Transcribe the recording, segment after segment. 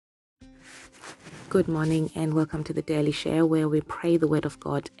Good morning and welcome to the Daily Share, where we pray the Word of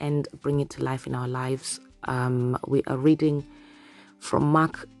God and bring it to life in our lives. We are reading from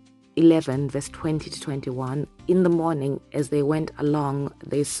Mark 11 verse 20 to 21. In the morning, as they went along,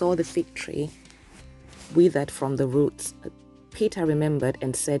 they saw the fig tree withered from the roots. Peter remembered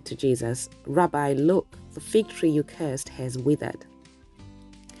and said to Jesus, "Rabbi, look, the fig tree you cursed has withered."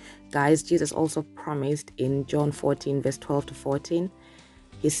 Guys, Jesus also promised in John 14 verse 12 to 14.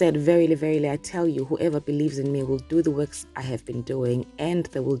 He said, "Verily, verily, I tell you, whoever believes in me will do the works I have been doing, and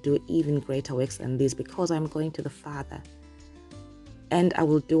they will do even greater works than these, because I'm going to the Father. And I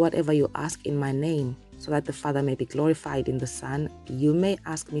will do whatever you ask in my name, so that the Father may be glorified in the Son. You may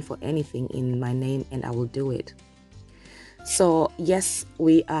ask me for anything in my name, and I will do it." So, yes,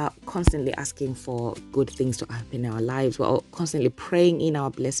 we are constantly asking for good things to happen in our lives. We're constantly praying in our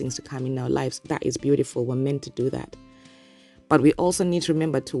blessings to come in our lives. That is beautiful. We're meant to do that. But we also need to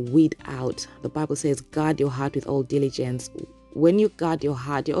remember to weed out. The Bible says, guard your heart with all diligence. When you guard your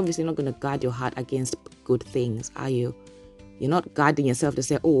heart, you're obviously not going to guard your heart against good things, are you? You're not guarding yourself to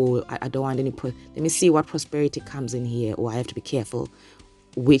say, oh, I don't want any, let me see what prosperity comes in here. Or I have to be careful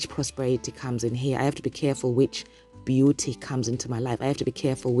which prosperity comes in here. I have to be careful which beauty comes into my life. I have to be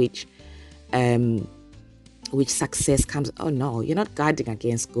careful which success comes. Oh no, you're not guarding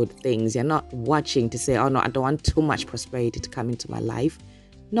against good things. You're not watching to say, oh no, I don't want too much prosperity to come into my life.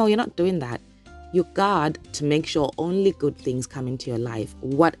 No, you're not doing that. You guard to make sure only good things come into your life,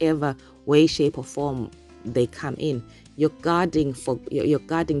 whatever way, shape or form they come in. You're guarding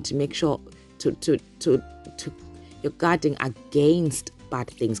to make sure you're guarding against bad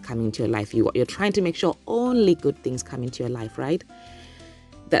things coming into your life. You're trying to make sure only good things come into your life, right?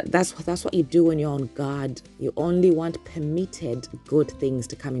 That's what you do when you're on guard. You only want permitted good things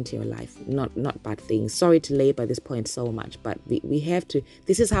to come into your life, not bad things. Sorry to labor this point so much, but we have to.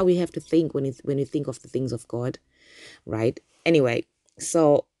 This is how we have to think when you think of the things of God, right? Anyway,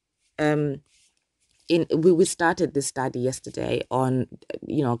 so we started this study yesterday on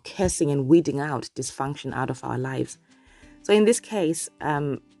cursing and weeding out dysfunction out of our lives. So in this case,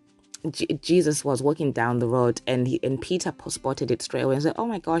 Jesus was walking down the road and Peter spotted it straight away and said, "Oh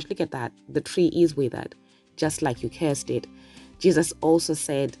my gosh, look at that. The tree is withered, just like you cursed it." Jesus also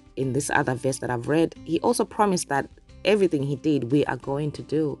said in this other verse that I've read, he also promised that everything he did, we are going to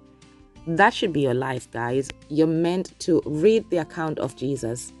do. That should be your life, guys. You're meant to read the account of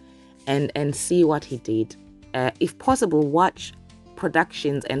Jesus and see what he did. If possible, watch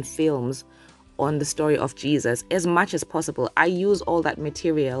productions and films on the story of Jesus as much as possible. I use all that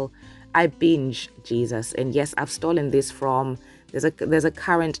material. I binge Jesus, and yes, I've stolen this from. There's a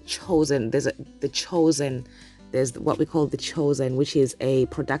current Chosen. There's what we call The Chosen, which is a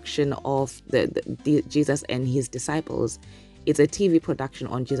production of the Jesus and his disciples. It's a TV production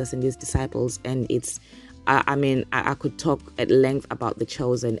on Jesus and his disciples, and it's. I could talk at length about The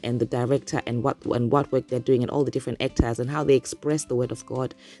Chosen and the director and what work they're doing and all the different actors and how they express the word of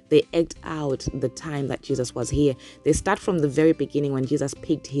God. They act out the time that Jesus was here. They start from the very beginning when Jesus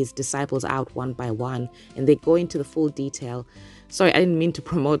picked his disciples out one by one, and they go into the full detail. Sorry, I didn't mean to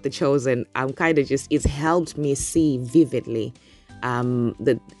promote The Chosen. It's helped me see vividly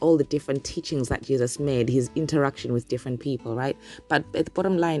all the different teachings that Jesus made, his interaction with different people, right? But at the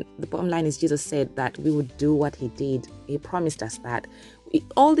bottom line is Jesus said that we would do what he did. He promised us that.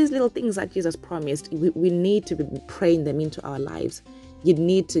 All these little things that Jesus promised, we need to be praying them into our lives. You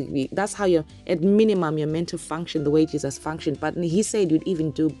need to be, that's how at minimum, you're meant to function the way Jesus functioned. But he said you'd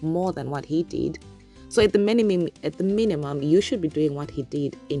even do more than what he did. So at the minimum, you should be doing what he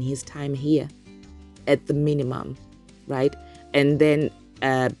did in his time here, at the minimum, right? And then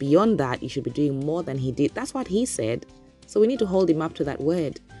beyond that, you should be doing more than he did. That's what he said. So we need to hold him up to that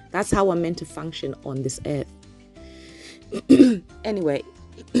word. That's how we're meant to function on this earth. Anyway,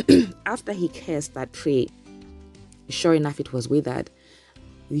 after he cursed that tree, sure enough, it was withered.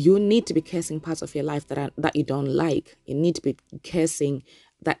 You need to be cursing parts of your life that you don't like. You need to be cursing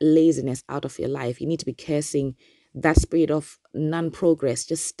that laziness out of your life. You need to be cursing that spirit of non-progress,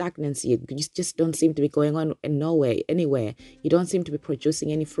 just stagnancy. You just don't seem to be going on anywhere. You don't seem to be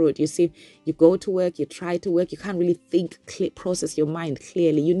producing any fruit. You go to work, you try to work, you can't really think, process your mind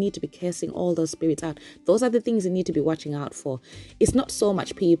clearly. You need to be cursing all those spirits out. Those are the things you need to be watching out for. It's not so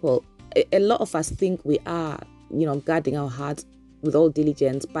much people. A lot of us think we are, guarding our hearts with all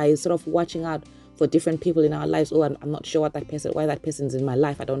diligence by sort of watching out for different people in our lives. Oh, I'm not sure why that person's in my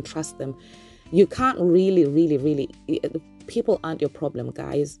life. I don't trust them. You can't really, people aren't your problem,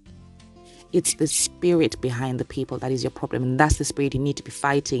 guys. It's the spirit behind the people that is your problem. And that's the spirit you need to be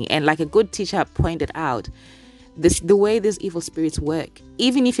fighting. And like a good teacher pointed out, the way these evil spirits work.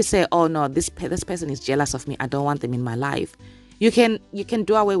 Even if you say, oh no, this person is jealous of me, I don't want them in my life, you can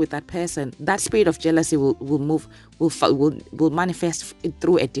do away with that person. That spirit of jealousy will manifest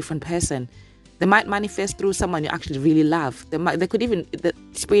through a different person. They might manifest through someone you actually really love. The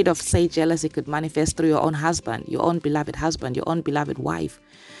spirit of, say, jealousy could manifest through your own husband, your own beloved wife.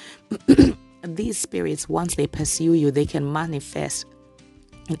 These spirits, once they pursue you, they can manifest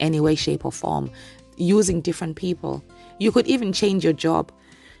in any way, shape or form, using different people. You could even change your job.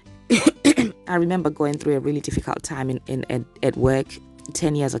 I remember going through a really difficult time at work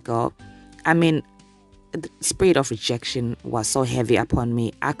 10 years ago. I mean, the spirit of rejection was so heavy upon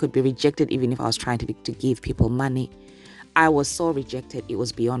me. I could be rejected even if I was trying to give people money. I was so rejected, it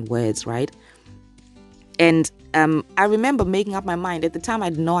was beyond words, right? And I remember making up my mind. At the time, I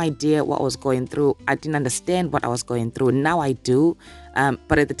had no idea what I was going through. I didn't understand what I was going through. Now I do.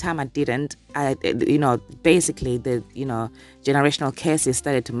 But at the time I didn't. Basically the, generational curses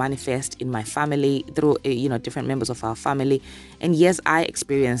started to manifest in my family through, different members of our family. And yes, I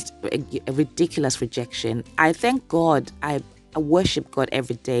experienced a ridiculous rejection. I thank God. I worship God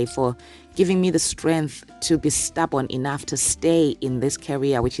every day for giving me the strength to be stubborn enough to stay in this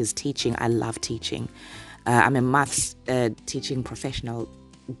career, which is teaching. I love teaching. I'm a maths teaching professional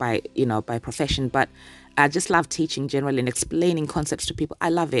by profession, but I just love teaching generally and explaining concepts to people. I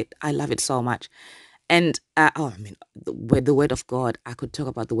love it. I love it so much. And the word of God, I could talk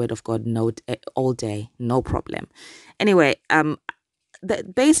about the word of God all day, no problem. Anyway,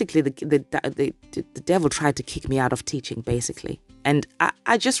 basically the devil tried to kick me out of teaching, basically. And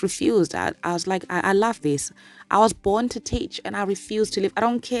I just refused. I was like, I love this. I was born to teach and I refuse to live. I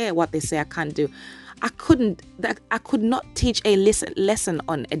don't care what they say I can't do. I could not teach a lesson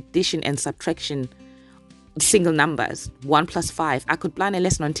on addition and subtraction, single numbers, 1 + 5. I could plan a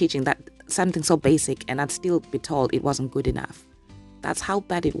lesson on teaching that, something so basic, and I'd still be told it wasn't good enough. That's how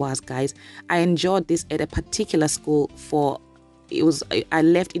bad it was, guys. I endured this at a particular school I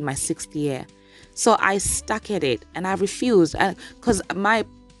left in my 6th year. So I stuck at it and I refused, because my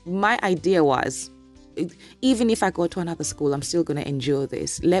idea was, even if I go to another school, I'm still going to endure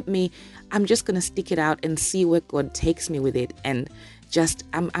this. I'm just going to stick it out and see where God takes me with it. And just,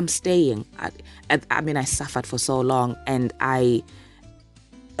 I'm staying. I suffered for so long, and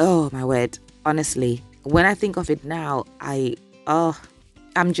oh my word, honestly, when I think of it now, I'm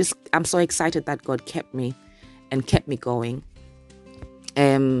so excited that God kept me and kept me going.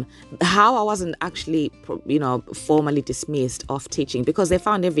 How I wasn't actually, formally dismissed off teaching, because they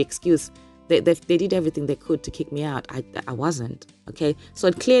found every excuse. They did everything they could to kick me out. I wasn't, okay?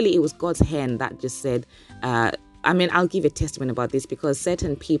 So clearly it was God's hand that just said, I'll give a testimony about this, because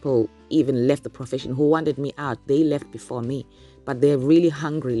certain people even left the profession who wanted me out. They left before me, but they really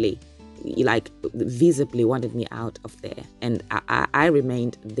hungrily, visibly wanted me out of there. And I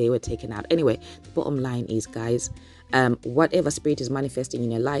remained, they were taken out. Anyway, the bottom line is, guys, whatever spirit is manifesting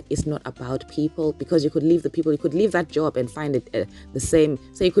in your life is not about people, because you could leave the people, you could leave that job and find it the same.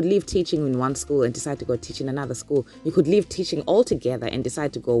 So you could leave teaching in one school and decide to go teach in another school. You could leave teaching altogether and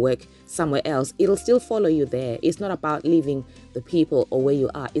decide to go work somewhere else. It'll still follow you there. It's not about leaving the people or where you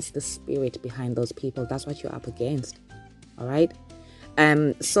are. It's the spirit behind those people. That's what you're up against. All right.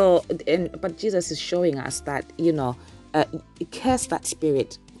 But Jesus is showing us that, curse that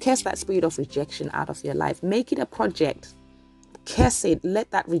spirit of rejection out of your life. Make it a project. Curse it.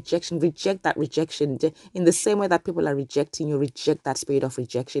 Reject that rejection. In the same way that people are rejecting you, reject that spirit of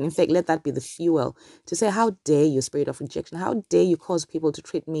rejection. In fact, let that be the fuel to say, how dare you, spirit of rejection? How dare you cause people to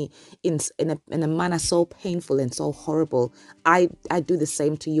treat me in a manner so painful and so horrible? I do the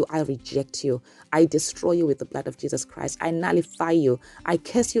same to you. I reject you. I destroy you with the blood of Jesus Christ. I nullify you. I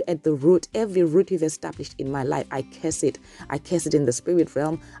curse you at the root. Every root you've established in my life, I curse it. I curse it in the spirit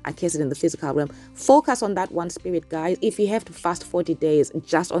realm. I curse it in the physical realm. Focus on that one spirit, guys. If you have to fast 40 days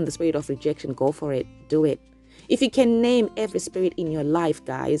just on the spirit of rejection, go for it. Do it. If you can name every spirit in your life,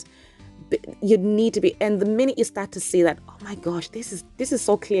 guys, you need to be. And the minute you start to see that, oh my gosh, this is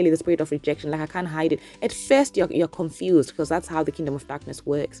so clearly the spirit of rejection, like I can't hide it. At first you're confused, because that's how the kingdom of darkness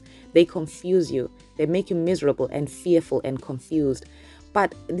works. They confuse you. They make you miserable and fearful and confused.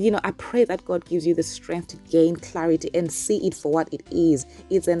 But I pray that God gives you the strength to gain clarity and see it for what it is.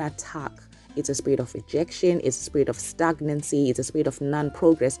 It's an attack. It's a spirit of rejection. It's a spirit of stagnancy. It's a spirit of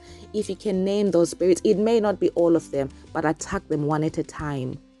non-progress. If you can name those spirits, it may not be all of them, but attack them one at a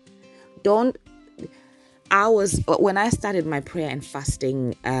time. when I started my prayer and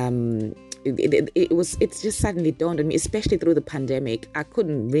fasting, it just suddenly dawned on me, especially through the pandemic. I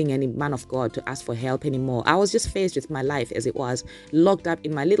couldn't ring any man of God to ask for help anymore. I was just faced with my life as it was, locked up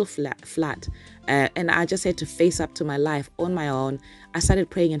in my little flat, and I just had to face up to my life on my own. I started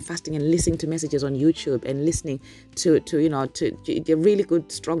praying and fasting and listening to messages on YouTube and listening to the really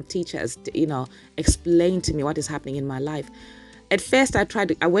good, strong teachers to, explain to me what is happening in my life. At first, I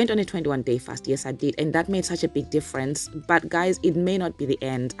went on a 21-day fast. Yes, I did. And that made such a big difference. But guys, it may not be the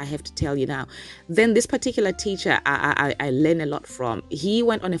end. I have to tell you now. Then this particular teacher, I learned a lot from. He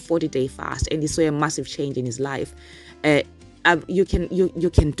went on a 40-day fast and he saw a massive change in his life. You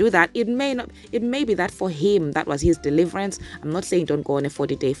can do that. It may be that for him, that was his deliverance. I'm not saying don't go on a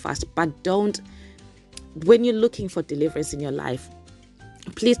 40-day fast, but when you're looking for deliverance in your life,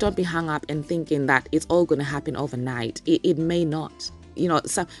 please don't be hung up and thinking that it's all going to happen overnight. It may not.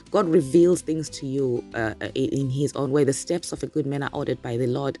 So God reveals things to you in his own way. The steps of a good man are ordered by the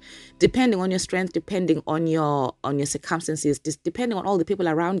Lord, depending on your strength, depending on your circumstances, depending on all the people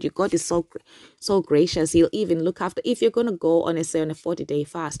around you. God is so gracious. He'll even look after. If you're going to go on a 40-day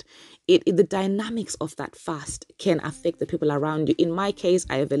fast, the dynamics of that fast can affect the people around you. In my case,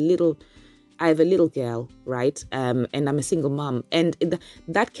 I have a little girl, right? And I'm a single mom, and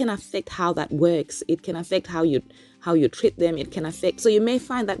that can affect how that works. It can affect how you treat them. It can affect. So you may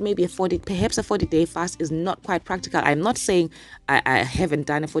find that maybe perhaps a 40-day fast is not quite practical. I'm not saying I haven't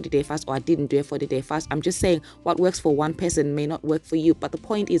done a 40-day fast or I didn't do a 40-day fast. I'm just saying what works for one person may not work for you. But the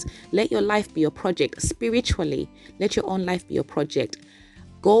point is, let your life be your project spiritually. Let your own life be your project.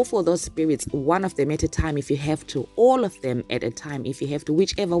 Go for those spirits, one of them at a time if you have to, all of them at a time if you have to,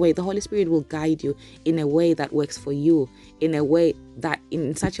 whichever way. The Holy Spirit will guide you in a way that works for you, in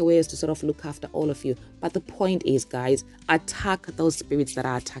such a way as to sort of look after all of you. But the point is, guys, attack those spirits that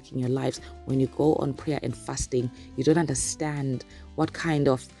are attacking your lives. When you go on prayer and fasting, you don't understand what kind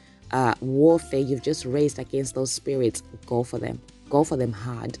of warfare you've just raised against those spirits. Go for them. Go for them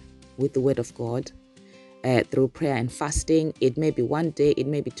hard with the word of God. Through prayer and fasting. It may be 1 day, it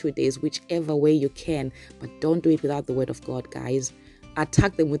may be 2 days, whichever way you can, but don't do it without the word of God, guys.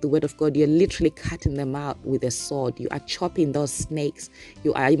 Attack them with the word of God. You're literally cutting them out with a sword. You are chopping those snakes.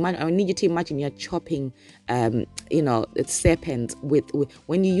 I need you to imagine you're chopping serpents with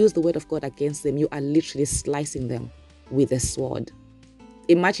when you use the word of God against them, you are literally slicing them with a sword.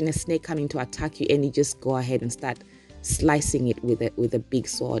 Imagine a snake coming to attack you and you just go ahead and start slicing it with a big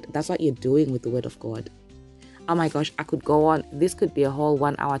sword. That's what you're doing with the word of God. Oh my gosh, I could go on. This could be a whole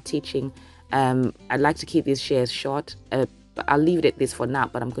 1 hour teaching. I'd like to keep these shares short, but I'll leave it at this for now,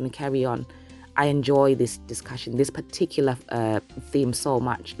 but I'm going to carry on. I enjoy this discussion, this particular theme so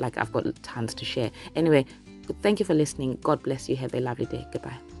much. Like, I've got tons to share. Anyway, thank you for listening. God bless you. Have a lovely day.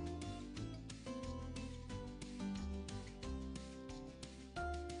 Goodbye.